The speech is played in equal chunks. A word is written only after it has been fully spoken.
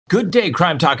Good day,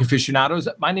 Crime Talk aficionados.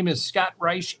 My name is Scott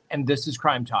Reisch, and this is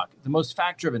Crime Talk, the most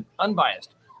fact-driven,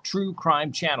 unbiased, true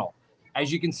crime channel.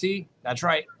 As you can see, that's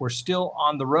right, we're still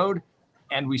on the road,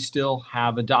 and we still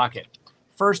have a docket.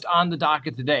 First on the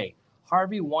docket today,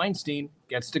 Harvey Weinstein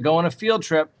gets to go on a field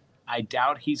trip. I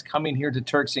doubt he's coming here to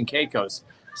Turks and Caicos.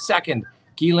 Second,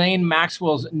 Ghislaine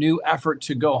Maxwell's new effort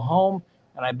to go home,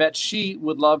 and I bet she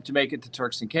would love to make it to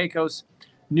Turks and Caicos.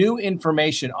 New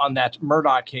information on that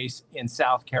Murdaugh case in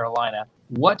South Carolina,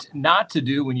 what not to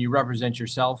do when you represent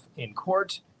yourself in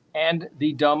court, and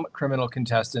the dumb criminal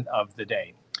contestant of the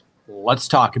day. Let's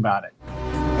talk about it.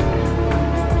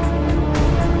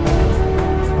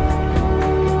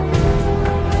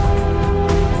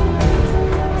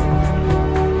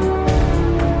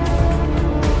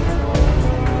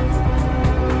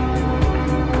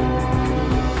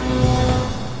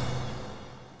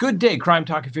 Good day, Crime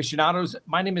Talk aficionados.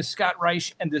 My name is Scott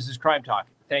Reisch, and this is Crime Talk.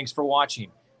 Thanks for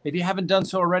watching. If you haven't done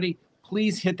so already,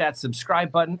 please hit that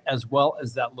subscribe button as well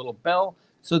as that little bell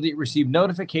so that you receive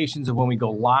notifications of when we go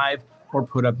live or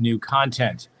put up new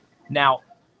content. Now,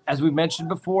 as we mentioned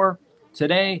before,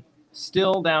 today,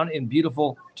 still down in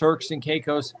beautiful Turks and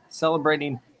Caicos,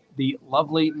 celebrating the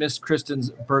lovely Miss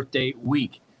Kristen's birthday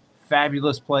week.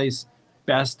 Fabulous place,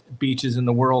 best beaches in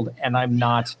the world, and I'm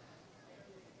not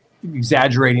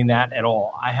exaggerating that at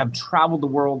all. I have traveled the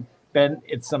world, been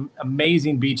at some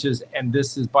amazing beaches, and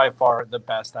this is by far the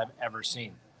best I've ever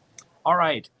seen. All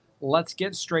right, let's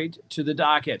get straight to the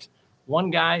docket.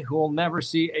 One guy who will never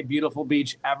see a beautiful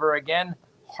beach ever again,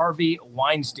 Harvey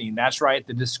Weinstein. That's right,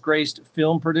 the disgraced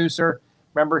film producer.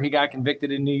 Remember, he got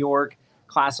convicted in New York,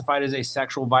 classified as a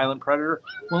sexual violent predator.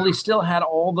 Well, he still had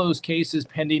all those cases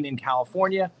pending in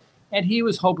California, and he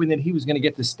was hoping that he was going to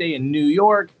get to stay in New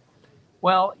York.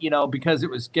 Well, because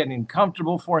it was getting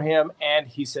comfortable for him, and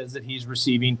he says that he's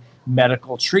receiving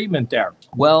medical treatment there.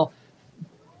 Well,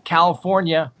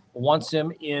 California wants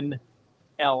him in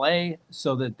LA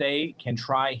so that they can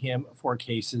try him for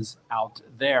cases out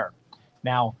there.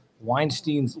 Now,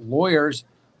 Weinstein's lawyers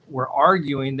were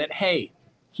arguing that, hey,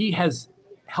 he has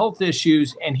health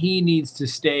issues and he needs to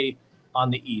stay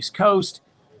on the East Coast,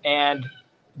 and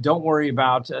don't worry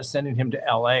about sending him to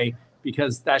LA,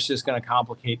 because that's just going to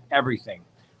complicate everything.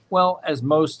 Well, as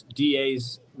most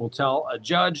DAs will tell a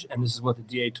judge, and this is what the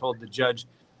DA told the judge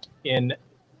in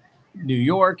New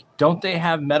York, don't they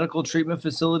have medical treatment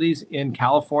facilities in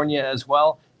California as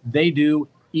well? They do,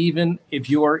 even if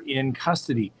you're in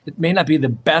custody. It may not be the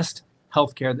best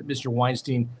healthcare that Mr.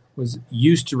 Weinstein was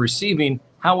used to receiving.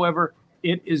 However,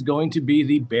 it is going to be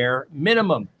the bare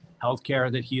minimum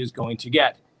healthcare that he is going to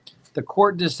get. The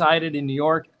court decided in New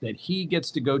York that he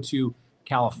gets to go to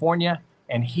California,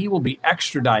 and he will be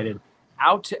extradited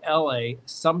out to LA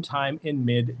sometime in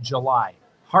mid-July.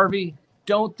 Harvey,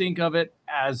 don't think of it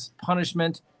as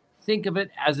punishment. Think of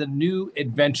it as a new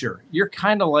adventure. You're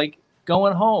kind of like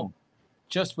going home,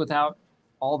 just without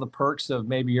all the perks of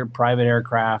maybe your private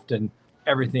aircraft and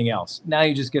everything else. Now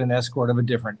you just get an escort of a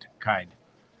different kind.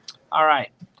 All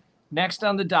right, next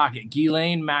on the docket,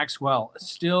 Ghislaine Maxwell,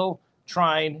 still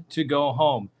trying to go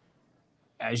home.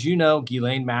 As you know,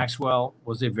 Ghislaine Maxwell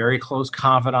was a very close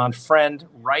confidant, friend,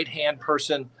 right-hand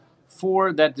person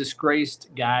for that disgraced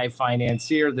guy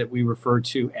financier that we refer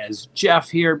to as Jeff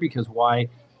here, because why?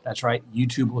 That's right,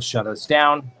 YouTube will shut us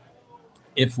down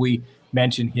if we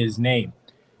mention his name.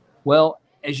 Well,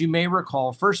 as you may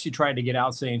recall, first she tried to get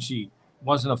out saying she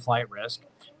wasn't a flight risk.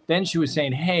 Then she was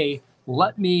saying, hey,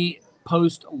 let me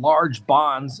post large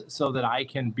bonds so that I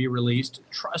can be released.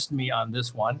 Trust me on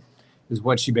this one, is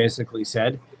what she basically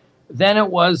said. Then it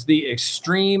was the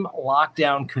extreme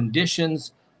lockdown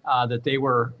conditions that they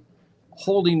were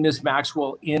holding Miss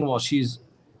Maxwell in while she's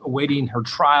awaiting her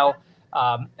trial.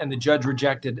 And the judge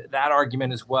rejected that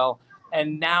argument as well.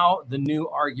 And now the new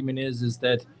argument is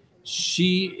that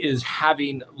she is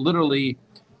having literally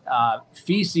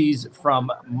feces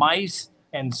from mice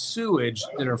and sewage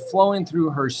that are flowing through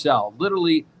her cell,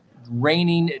 literally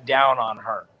raining down on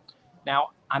her. Now,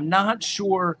 I'm not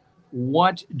sure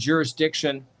what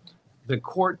jurisdiction the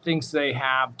court thinks they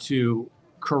have to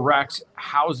correct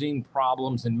housing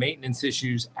problems and maintenance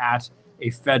issues at a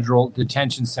federal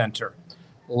detention center.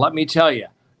 Let me tell you,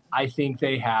 I think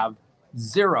they have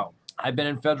zero. I've been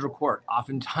in federal court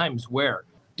oftentimes where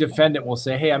defendant will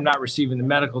say, hey, I'm not receiving the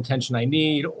medical attention I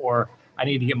need, or I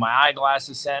need to get my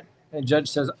eyeglasses sent. And the judge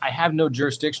says, I have no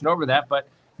jurisdiction over that, but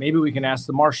maybe we can ask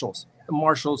the marshals. The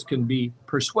marshals can be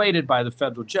persuaded by the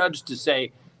federal judge to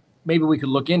say, maybe we could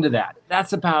look into that.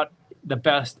 That's about the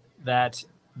best that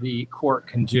the court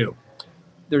can do.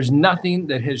 There's nothing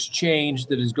that has changed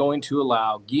that is going to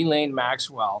allow Ghislaine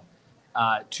Maxwell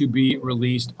to be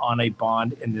released on a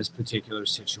bond in this particular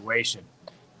situation.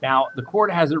 Now, the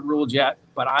court hasn't ruled yet,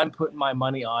 but I'm putting my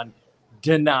money on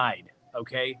denied,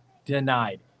 okay?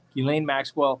 Denied. Ghislaine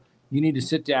Maxwell, you need to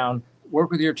sit down,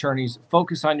 work with your attorneys,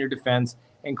 focus on your defense,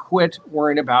 and quit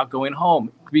worrying about going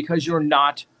home because you're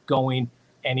not going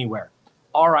anywhere.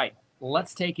 All right,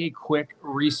 let's take a quick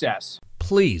recess.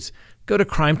 Please go to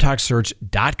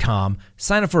CrimeTalkSearch.com,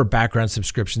 sign up for a background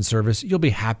subscription service. You'll be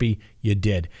happy you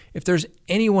did. If there's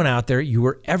anyone out there you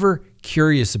were ever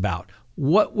curious about,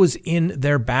 what was in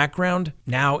their background,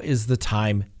 now is the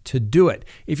time to do it.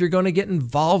 If you're going to get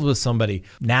involved with somebody,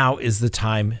 now is the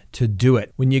time to do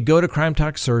it. When you go to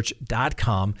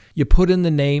CrimeTalkSearch.com, you put in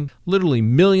the name, literally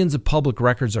millions of public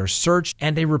records are searched,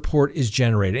 and a report is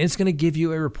generated. And it's going to give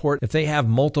you a report. If they have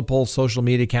multiple social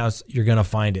media accounts, you're going to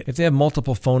find it. If they have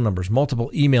multiple phone numbers,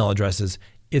 multiple email addresses,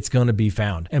 it's going to be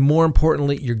found. And more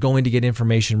importantly, you're going to get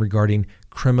information regarding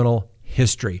criminal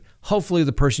history. Hopefully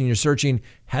the person you're searching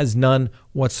has none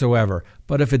whatsoever.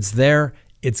 But if it's there,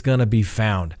 it's going to be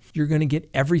found. You're going to get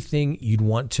everything you'd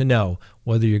want to know,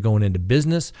 whether you're going into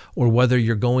business or whether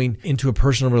you're going into a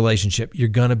personal relationship. You're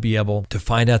going to be able to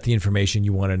find out the information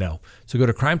you want to know. So go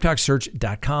to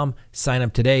CrimeTalkSearch.com, sign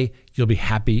up today. You'll be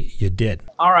happy you did.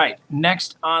 All right,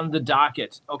 next on the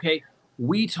docket. Okay,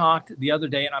 we talked the other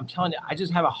day, and I'm telling you, I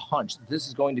just have a hunch that this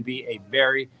is going to be a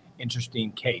very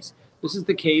interesting case. This is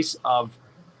the case of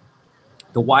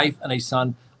the wife and a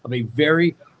son of a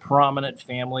very prominent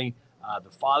family. The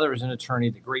father is an attorney.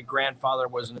 The great-grandfather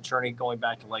was an attorney going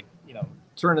back to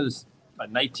turn of this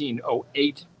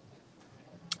 1908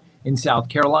 in South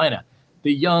Carolina.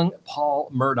 The young Paul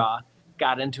Murdaugh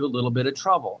got into a little bit of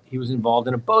trouble. He was involved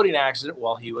in a boating accident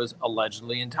while he was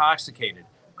allegedly intoxicated.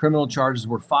 Criminal charges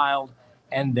were filed,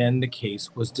 and then the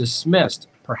case was dismissed,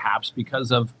 perhaps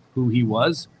because of who he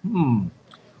was.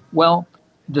 Well,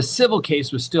 the civil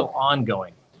case was still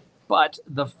ongoing, but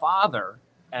the father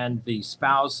and the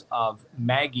spouse of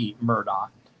Maggie Murdaugh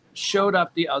showed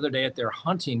up the other day at their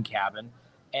hunting cabin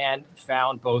and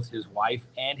found both his wife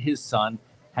and his son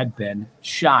had been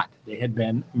shot. They had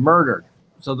been murdered.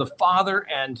 So the father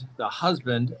and the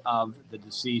husband of the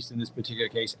deceased in this particular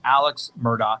case, Alex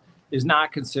Murdaugh, is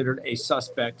not considered a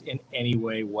suspect in any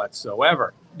way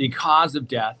whatsoever. The cause of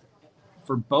death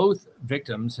for both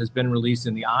victims has been released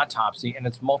in the autopsy, and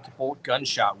it's multiple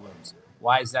gunshot wounds.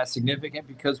 Why is that significant?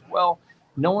 Because, well,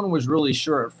 no one was really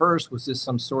sure at first. Was this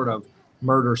some sort of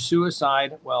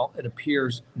murder-suicide? Well, it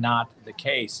appears not the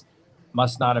case.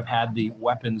 Must not have had the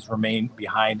weapons remain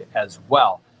behind as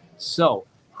well. So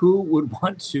who would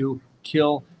want to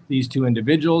kill these two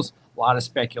individuals? A lot of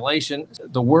speculation.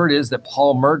 The word is that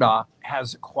Paul Murdaugh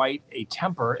has quite a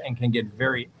temper and can get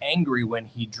very angry when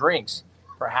he drinks.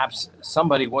 Perhaps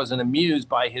somebody wasn't amused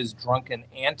by his drunken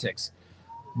antics.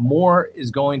 More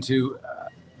is going to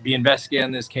be investigated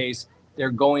in this case. They're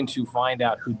going to find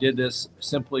out who did this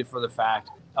simply for the fact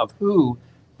of who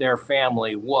their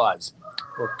family was,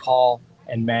 both Paul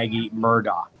and Maggie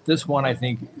Murdaugh. This one, I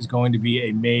think, is going to be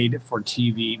a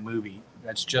made-for-TV movie.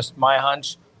 That's just my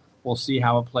hunch. We'll see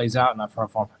how it plays out. And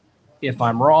if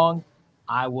I'm wrong,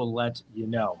 I will let you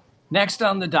know. Next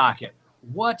on the docket,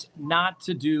 what not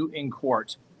to do in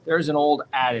court. There's an old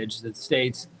adage that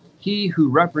states, he who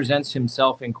represents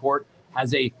himself in court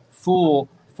has a fool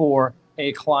for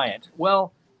a client.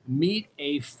 Well, meet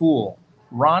a fool,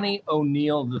 Ronnie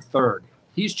O'Neill III.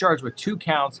 He's charged with 2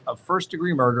 counts of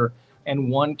first-degree murder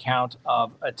and 1 count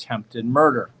of attempted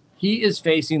murder. He is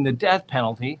facing the death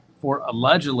penalty for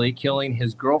allegedly killing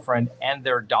his girlfriend and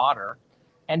their daughter.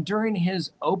 And during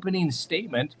his opening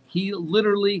statement, he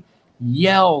literally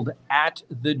yelled at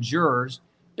the jurors,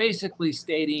 basically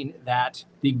stating that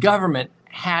the government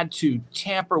had to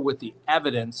tamper with the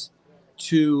evidence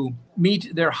to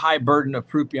meet their high burden of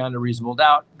proof beyond a reasonable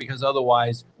doubt, because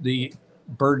otherwise the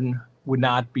burden would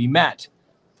not be met.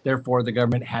 Therefore, the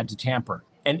government had to tamper.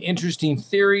 An interesting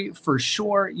theory for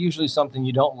sure, usually something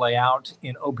you don't lay out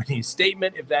in opening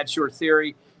statement. If that's your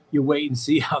theory, you wait and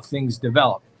see how things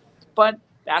develop. But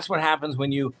that's what happens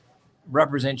when you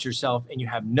represent yourself and you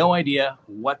have no idea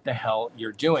what the hell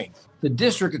you're doing. The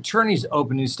district attorney's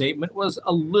opening statement was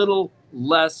a little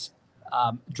less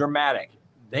dramatic.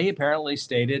 They apparently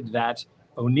stated that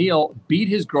O'Neill beat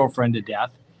his girlfriend to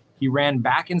death. He ran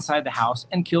back inside the house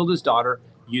and killed his daughter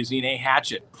using a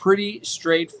hatchet. Pretty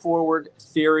straightforward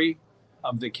theory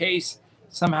of the case.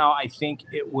 Somehow I think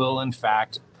it will in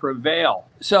fact prevail.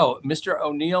 So, Mr.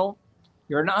 O'Neill,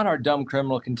 you're not our dumb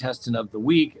criminal contestant of the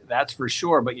week, that's for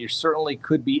sure, but you certainly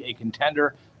could be a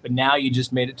contender. But now you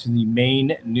just made it to the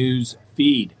main news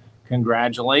feed.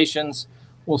 Congratulations.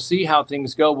 We'll see how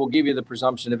things go. We'll give you the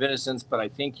presumption of innocence, but I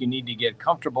think you need to get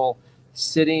comfortable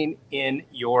sitting in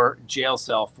your jail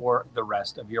cell for the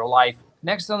rest of your life.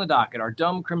 Next on the docket, our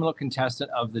dumb criminal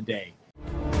contestant of the day.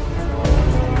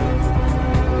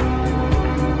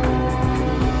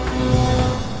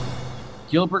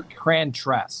 Gilbert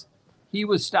Crantress. He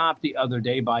was stopped the other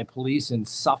day by police in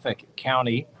Suffolk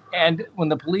County, and when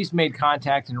the police made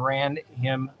contact and ran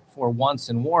him for wants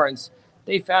and warrants,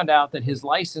 they found out that his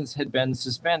license had been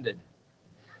suspended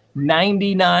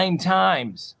 99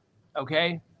 times,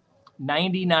 okay?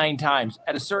 99 times.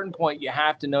 At a certain point, you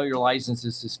have to know your license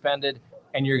is suspended,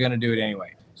 and you're going to do it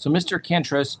anyway. So, Mr.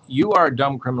 Crantress, you are a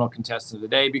dumb criminal contestant of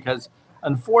the day because,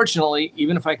 unfortunately,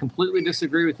 even if I completely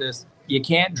disagree with this, you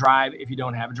can't drive if you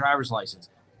don't have a driver's license.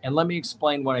 And let me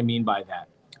explain what I mean by that.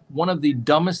 One of the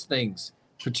dumbest things,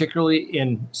 particularly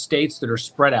in states that are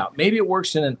spread out, maybe it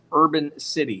works in an urban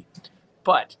city,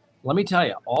 but let me tell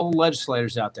you, all the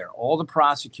legislators out there, all the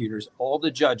prosecutors, all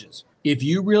the judges, if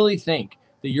you really think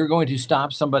that you're going to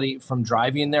stop somebody from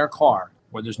driving their car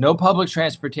where there's no public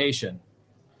transportation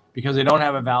because they don't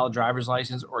have a valid driver's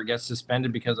license or get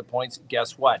suspended because of points,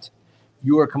 guess what?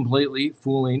 You are completely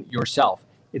fooling yourself.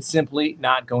 It's simply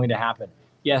not going to happen.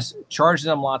 Yes, charge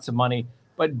them lots of money,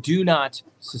 but do not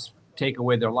take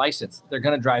away their license. They're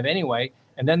going to drive anyway,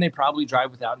 and then they probably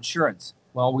drive without insurance.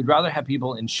 Well, we'd rather have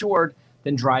people insured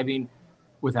than driving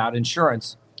without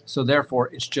insurance. So therefore,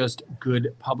 it's just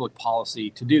good public policy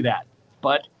to do that.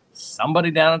 But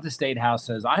somebody down at the State House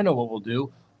says, I know what we'll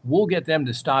do. We'll get them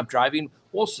to stop driving.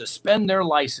 We'll suspend their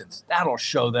license. That'll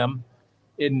show them.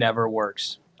 It never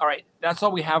works. All right, that's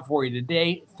all we have for you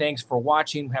today. Thanks for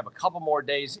watching. We have a couple more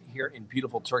days here in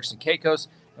beautiful Turks and Caicos,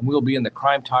 and we'll be in the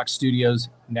Crime Talk studios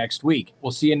next week.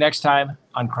 We'll see you next time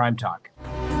on Crime Talk.